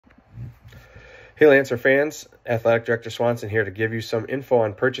Hey Lancer fans, Athletic Director Swanson here to give you some info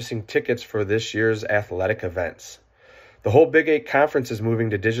on purchasing tickets for this year's athletic events. The whole Big 8 conference is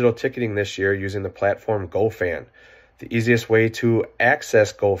moving to digital ticketing this year using the platform GoFan. The easiest way to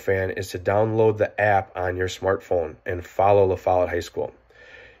access GoFan is to download the app on your smartphone and follow Follette High School.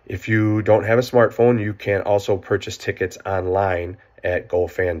 If you don't have a smartphone, you can also purchase tickets online at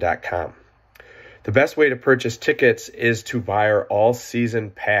gofan.com. The best way to purchase tickets is to buy our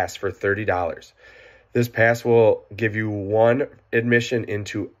all-season pass for $30. This pass will give you one admission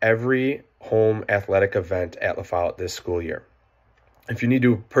into every home athletic event at La Follette this school year. If you need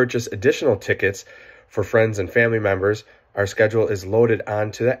to purchase additional tickets for friends and family members, our schedule is loaded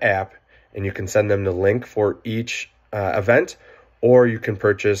onto the app, and you can send them the link for each event, or you can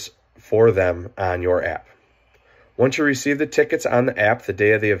purchase for them on your app. Once you receive the tickets on the app the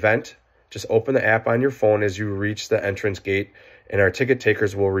day of the event, just open the app on your phone as you reach the entrance gate, and our ticket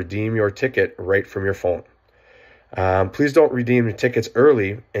takers will redeem your ticket right from your phone. Please don't redeem your tickets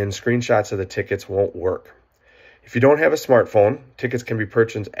early, and screenshots of the tickets won't work. If you don't have a smartphone, tickets can be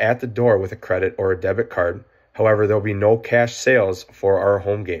purchased at the door with a credit or a debit card. However, there will be no cash sales for our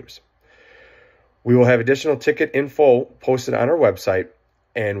home games. We will have additional ticket info posted on our website,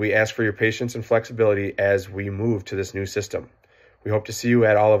 and we ask for your patience and flexibility as we move to this new system. We hope to see you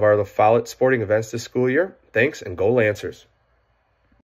at all of our La Follette sporting events this school year. Thanks, and go Lancers.